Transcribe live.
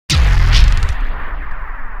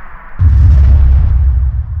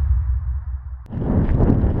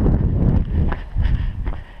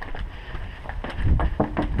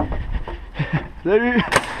Salut.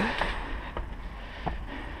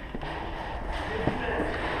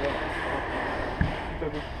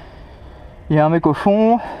 Il y a un mec au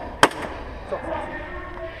fond. À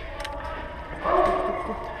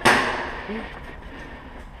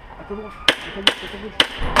ta gauche,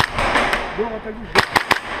 dehors à ta gauche.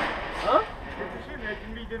 Hein? Je l'ai touché, mais avec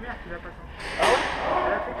une bille de mer qui va pas sortir. Ah ouais?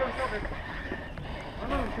 Elle a fait comme ça en fait. Ah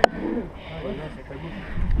non, c'est pas gauche. Ah ouais, non, c'est pas gauche.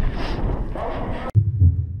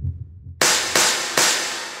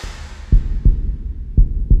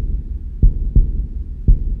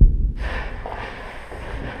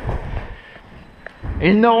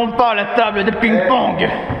 Ils n'auront pas la table de ping-pong.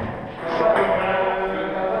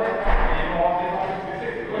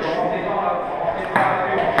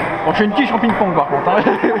 Bon, je fais une quiche en ping-pong par contre. Hein.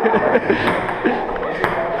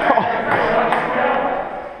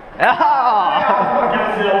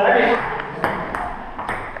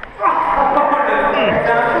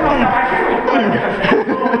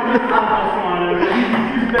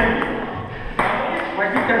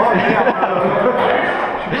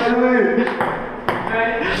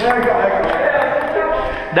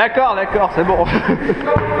 D'accord, d'accord, c'est bon.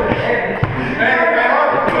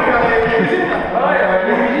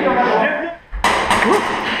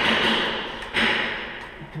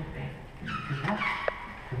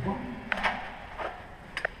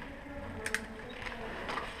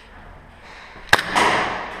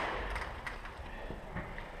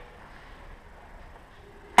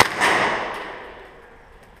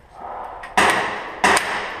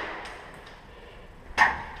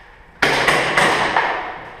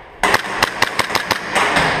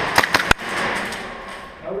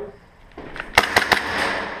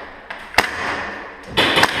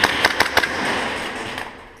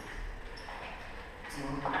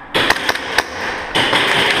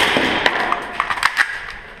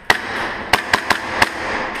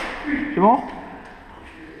 C'est bon?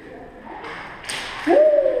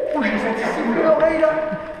 Ouh, j'ai senti siffler l'oreille là.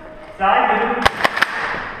 Ça arrive les deux.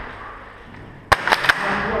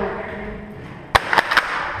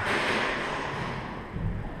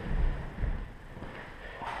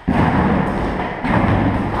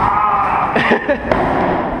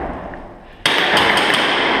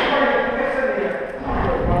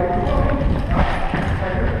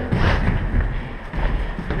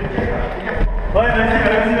 Ouais, vas-y,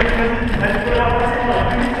 faut la repasser, on va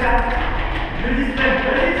plus faire. Je dis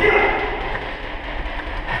vas-y, tire.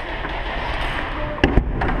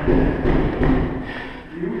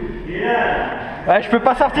 Il est là. Ouais, je peux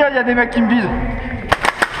pas sortir, il y a des mecs qui me visent.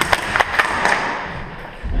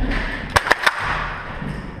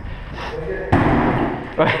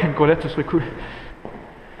 Ouais, une collette, ce serait cool.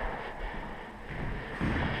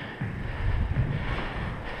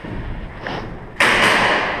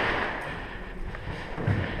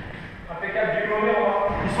 Impeccable, j'ai eu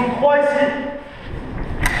l'honneur. Ils sont 3 ici.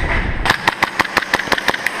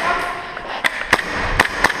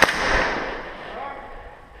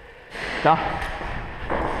 Tiens.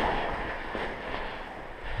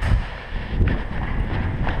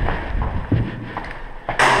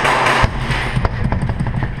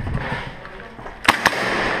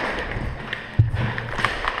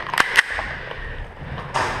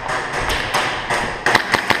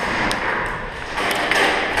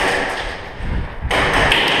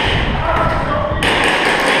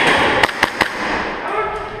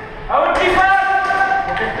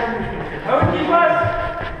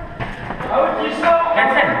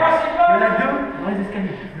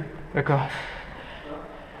 D'accord.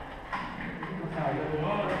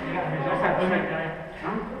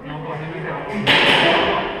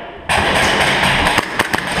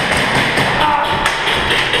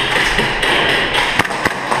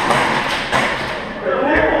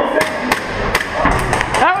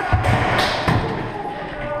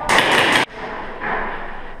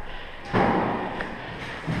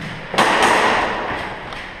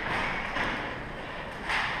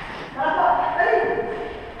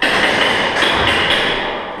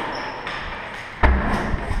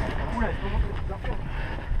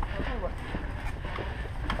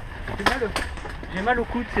 J'ai mal au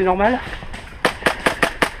coude, c'est normal.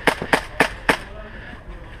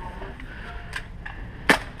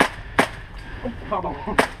 Oh, pardon.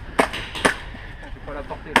 Je vais pas la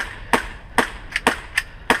porter.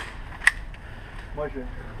 Moi je...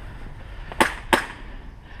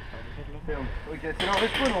 Ok, c'est leur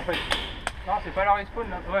respawn en fait. Non, c'est pas leur respawn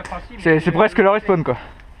là. Ouais, principe. C'est presque leur respawn quoi.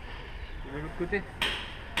 De l'autre côté.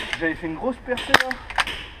 J'avais fait une grosse percée là.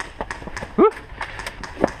 Ouh.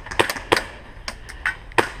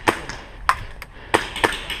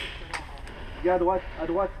 Gars à droite,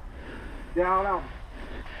 derrière l'arbre.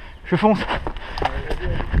 Je fonce.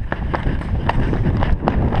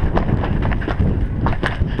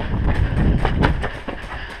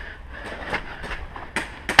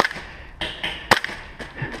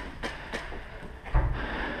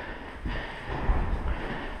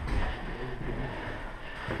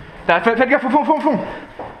 Faites gaffe au fond, au fond.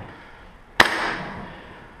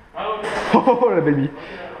 Oh la baby.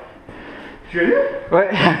 Tu as eu? Ouais.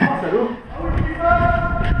 Salaud.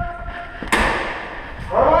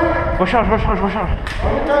 Recharge.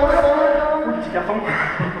 Petit carton.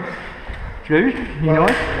 Tu l'as vu? Il en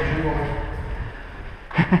reste.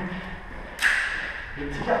 Le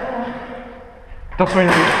petit carton.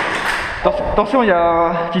 Attention, il y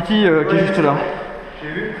a Titi qui est juste là. J'ai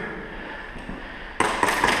vu.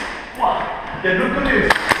 Il y a de l'autre côté aussi.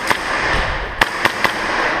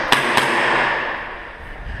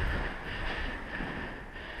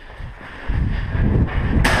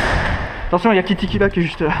 Attention, il y a Titi qui est là, qui est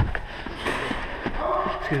juste là.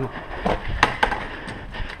 Excuse-moi.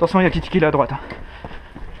 Attention, il y a Titi qui est là à droite.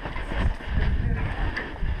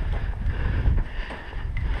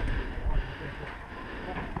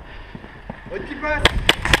 Autre qui passe.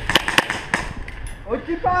 Autre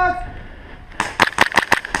qui passe.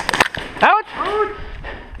 Out.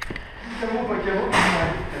 C'est bon, pas qu'il y a bon.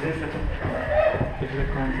 Allez, c'est bon.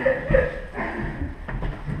 Exactement ça.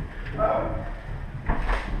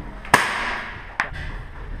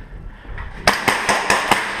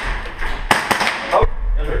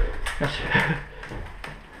 Merci.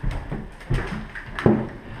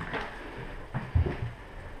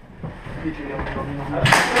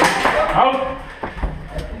 Out.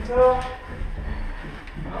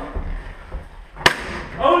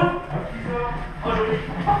 Oh, joli.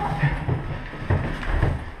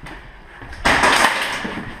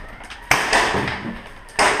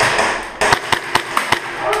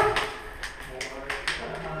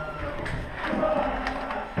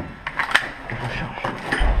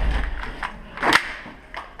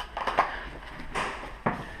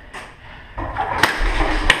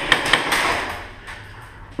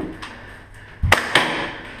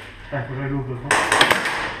 Faut que j'aille au poste.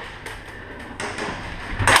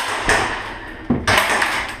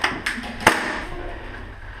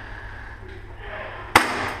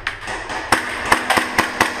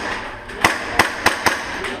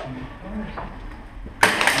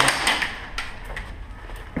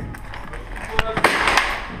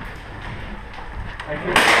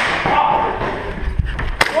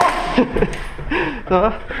 Ça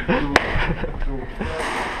va?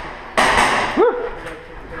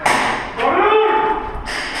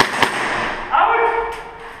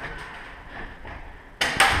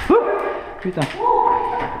 Putain.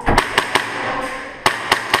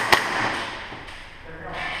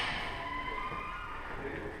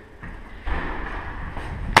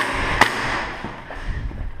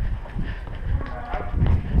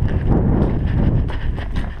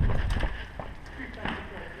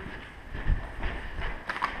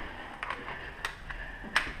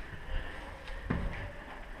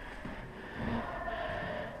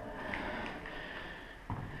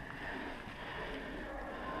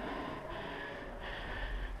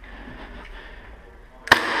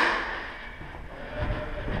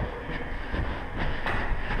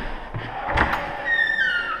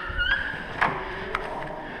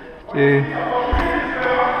 Et...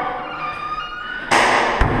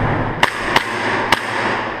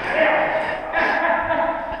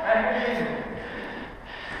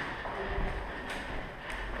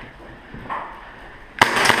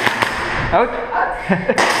 Out.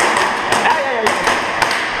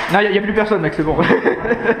 Non, il n'y a plus personne, mec, c'est bon. Ouais.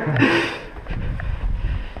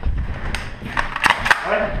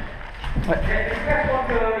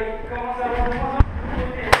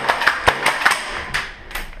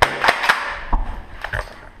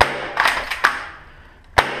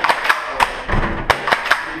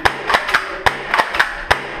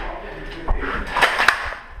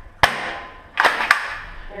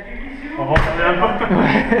 On va en parler un peu.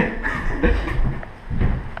 Ouais.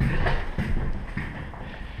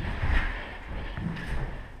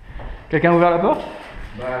 Quelqu'un a ouvert la porte?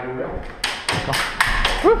 Bah, elle est ouverte. D'accord.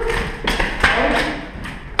 Je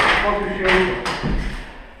pense que je suis à l'eau.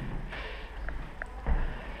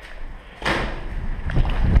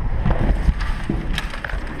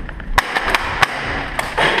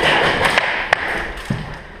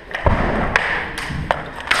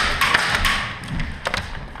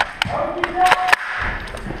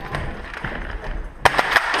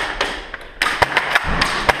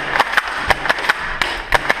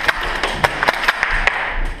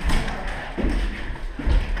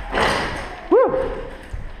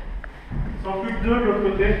 Sans plus que deux de l'autre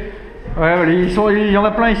côté. Ouais, il y en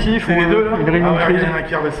a plein ici, il faut C'est les deux là. une réunion de Ah ouais, crise. il y en a un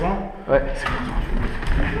qui redescend. Ouais.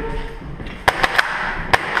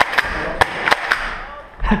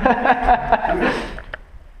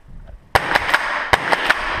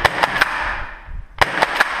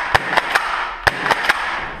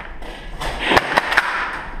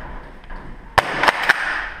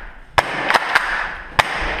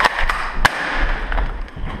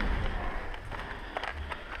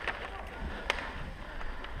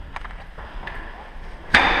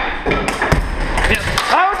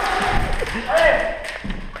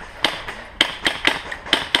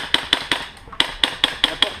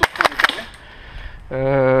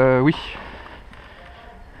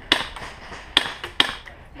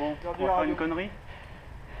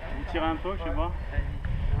 tirer un peu, je sais pas.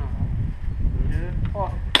 1, 2,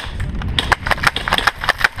 3.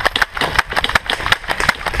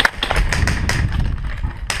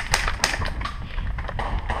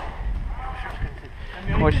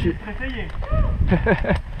 Moi aussi. Essayez.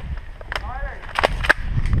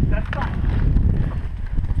 Ça se passe.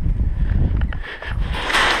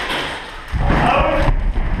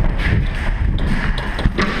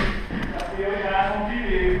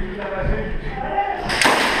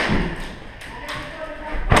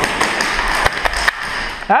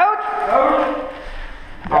 Out!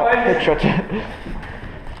 Oh, headshot.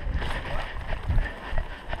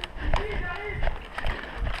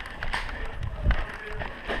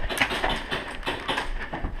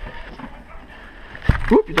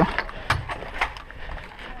 Oh putain.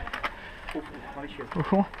 Au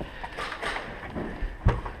fond.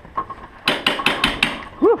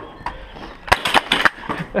 Ouh.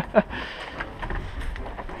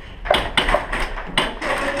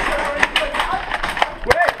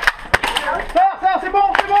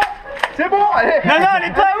 C'est bon, allez. Non, non, elle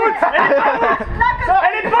est pas out. Elle est pas out.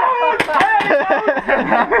 Elle est pas out. Elle est pas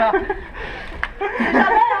out.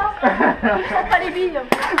 Prends pas les billes.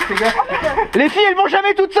 Les filles, elles vont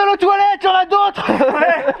jamais toutes seules aux toilettes, il y en a d'autres.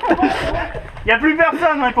 Y'a plus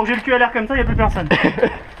personne, ouais, pour que j'ai le cul à l'air comme ça, y'a plus personne.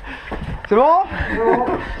 C'est bon?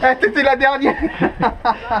 Eh, t'étais la dernière.